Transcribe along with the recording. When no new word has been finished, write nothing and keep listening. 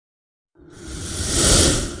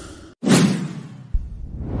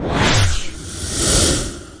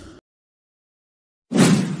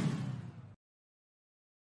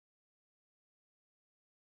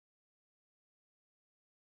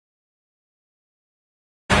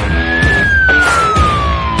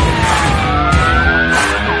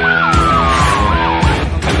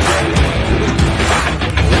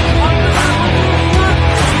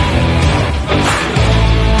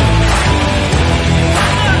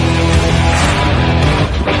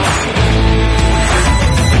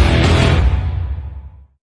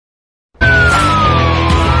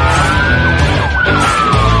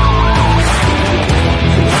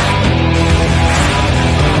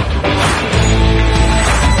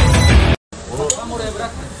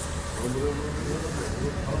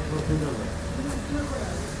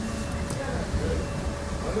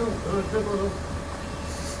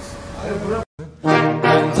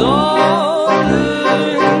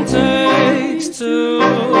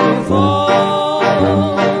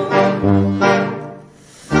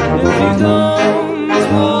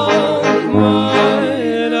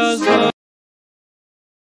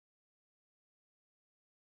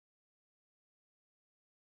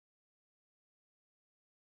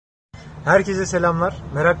Herkese selamlar.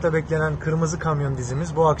 Merakla beklenen Kırmızı Kamyon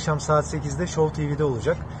dizimiz bu akşam saat 8'de Show TV'de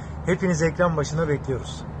olacak. Hepinizi ekran başına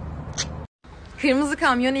bekliyoruz. Kırmızı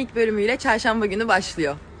Kamyon ilk bölümüyle çarşamba günü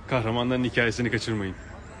başlıyor. Kahramanların hikayesini kaçırmayın.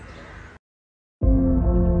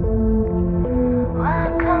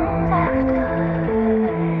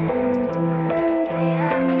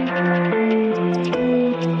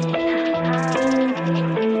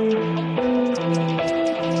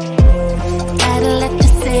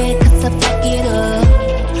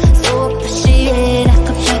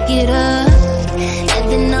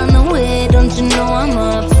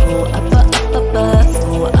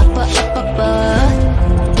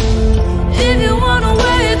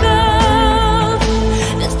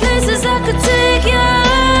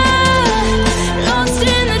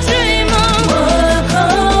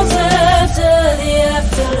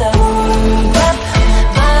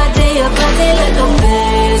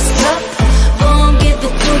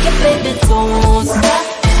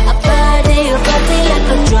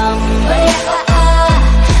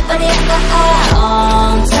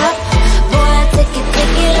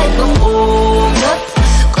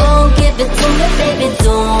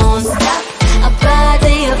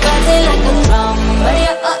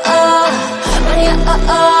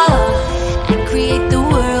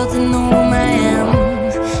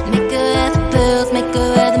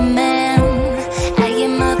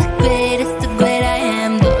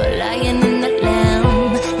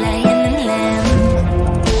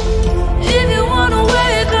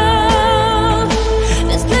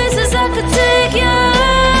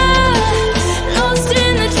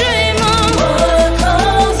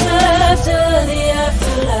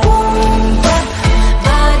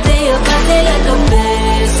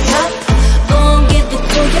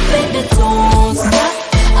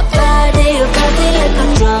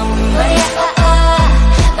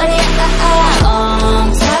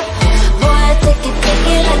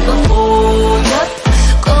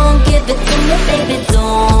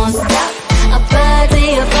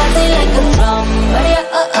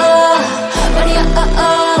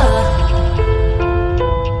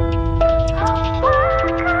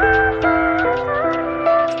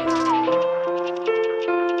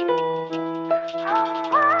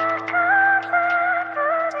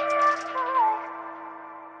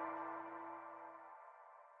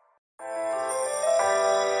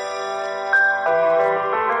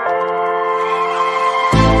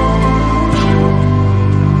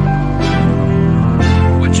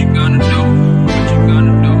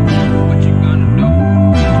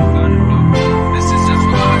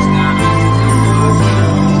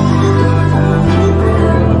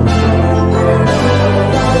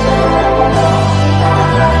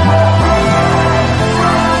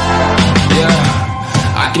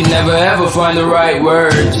 Find the right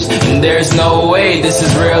words, and there's no way this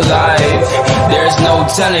is real life. There's no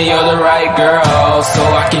telling you're the right girl, so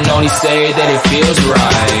I can only say that it feels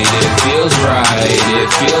right. It feels right, it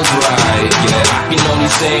feels right. Yeah, I can only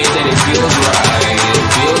say that it feels right. It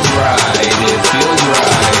feels right, it feels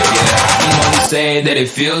right. Yeah, I can only say that it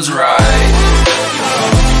feels right.